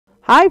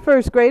Hi,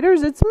 first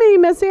graders. It's me,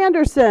 Miss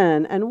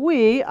Anderson, and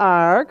we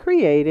are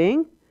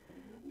creating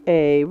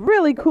a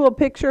really cool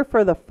picture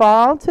for the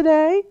fall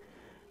today.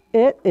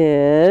 It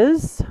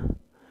is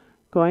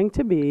going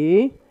to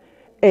be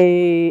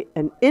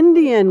an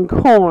Indian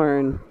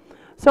corn.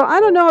 So I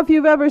don't know if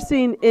you've ever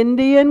seen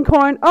Indian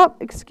corn. Oh,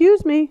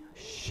 excuse me.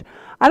 Shh.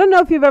 I don't know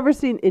if you've ever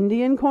seen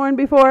Indian corn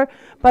before,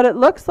 but it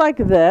looks like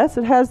this.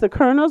 It has the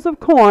kernels of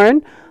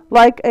corn,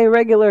 like a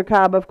regular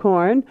cob of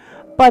corn,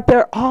 but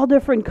they're all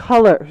different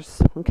colors,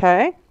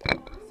 okay?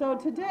 So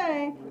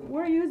today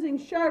we're using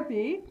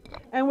Sharpie,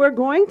 and we're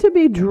going to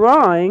be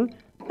drawing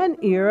an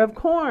ear of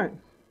corn.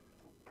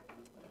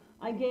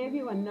 I gave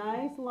you a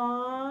nice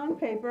long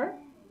paper,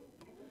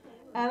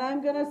 and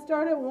I'm going to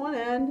start at one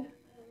end,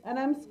 and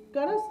I'm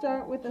going to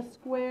start with a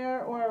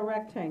square or a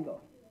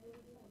rectangle.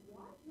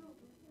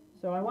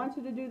 So I want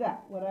you to do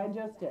that, what I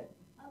just did.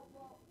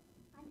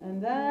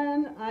 And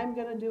then I'm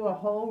going to do a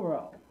whole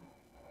row.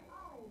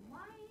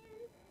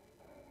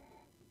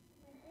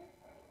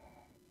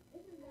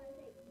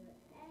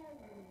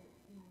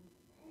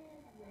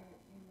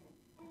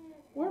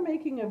 We're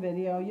making a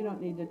video. You don't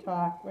need to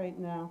talk right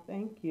now.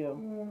 Thank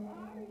you.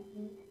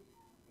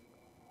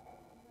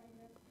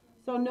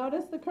 So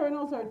notice the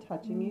kernels are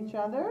touching each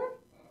other.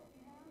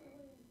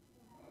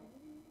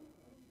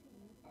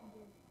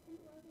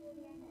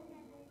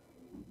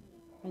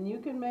 And you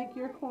can make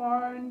your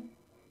corn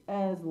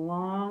as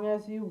long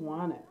as you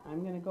want it.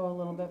 I'm going to go a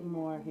little bit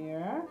more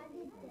here.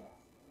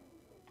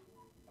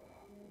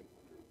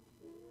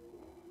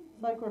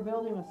 It's like we're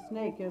building a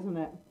snake, isn't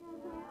it?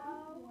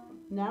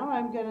 Now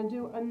I'm going to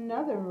do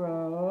another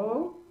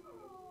row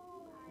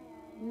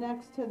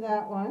next to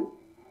that one.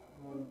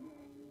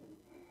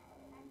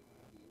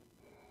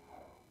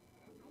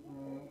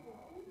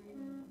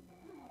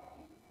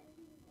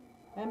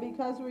 And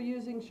because we're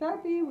using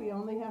Sharpie, we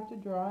only have to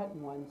draw it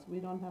once. We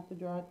don't have to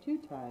draw it 2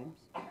 times.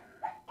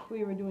 If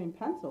we were doing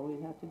pencil,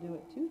 we'd have to do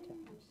it 2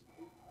 times.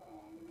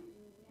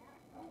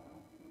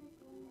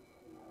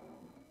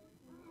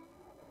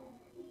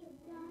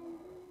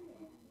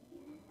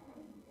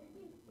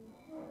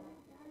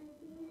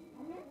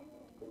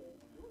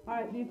 All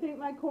right, do you think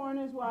my corn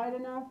is wide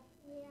enough?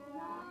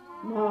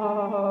 Yeah.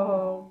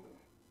 No,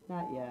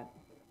 not yet.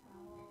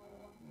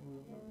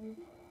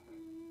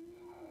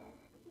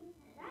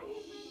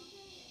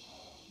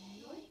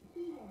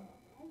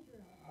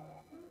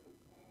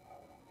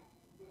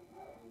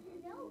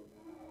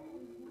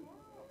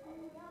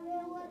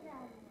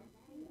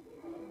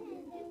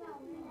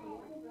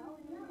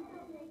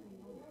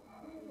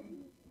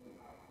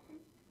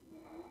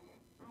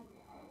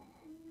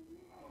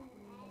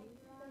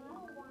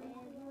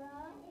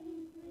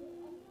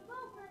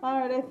 All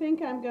right, I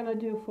think I'm going to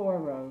do 4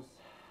 rows.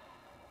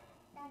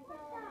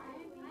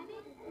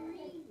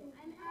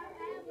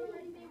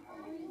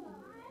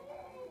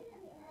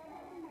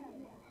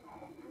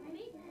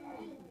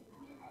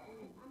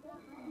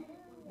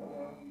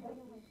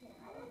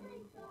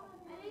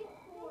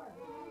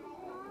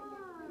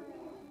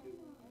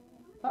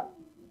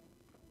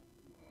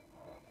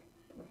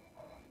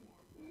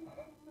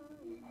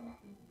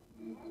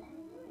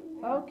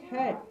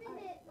 Okay,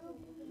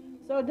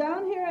 so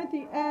down here at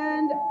the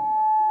end,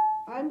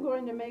 I'm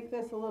going to make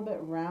this a little bit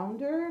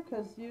rounder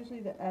because usually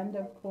the end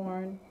of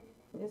corn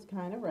is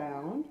kind of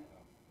round.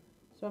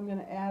 So I'm going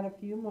to add a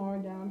few more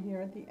down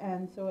here at the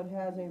end so it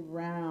has a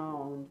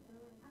round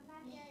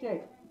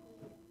shape.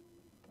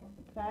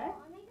 Okay?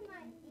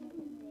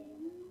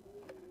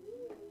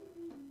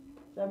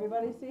 Does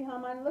everybody see how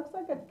mine looks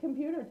like a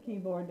computer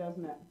keyboard,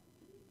 doesn't it?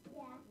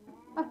 Yeah.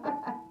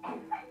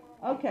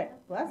 Okay,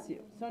 bless you.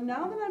 So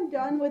now that I'm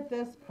done with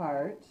this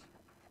part,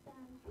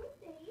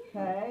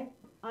 okay,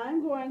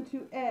 I'm going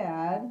to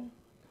add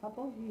a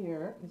couple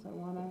here because I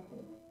want to.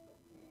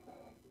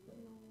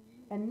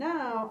 And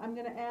now I'm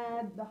going to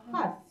add the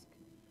husk.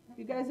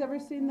 You guys ever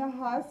seen the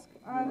husk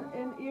on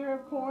an ear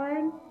of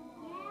corn?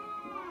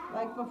 Yeah.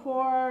 Like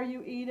before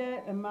you eat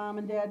it and mom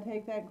and dad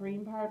take that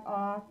green part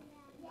off?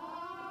 Yeah.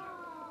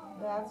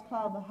 That's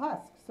called the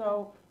husk.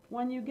 So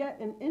when you get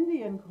an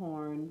Indian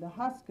corn, the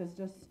husk is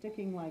just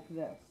sticking like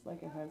this,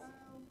 like it has,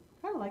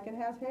 kind of like it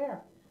has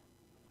hair.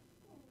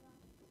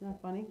 Isn't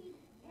that funny?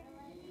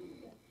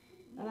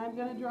 And I'm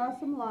going to draw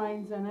some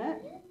lines in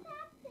it.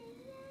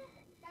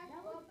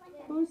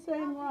 Who's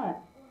saying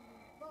what?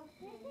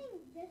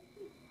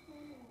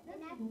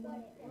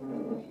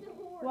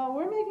 Well,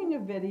 we're making a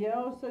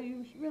video, so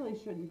you really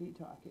shouldn't be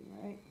talking,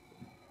 right?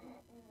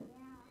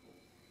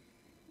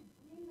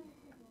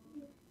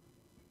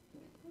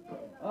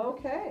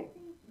 Okay.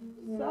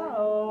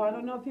 So, I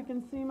don't know if you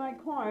can see my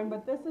corn,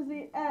 but this is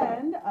the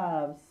end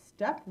of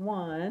step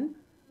 1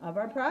 of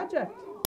our project.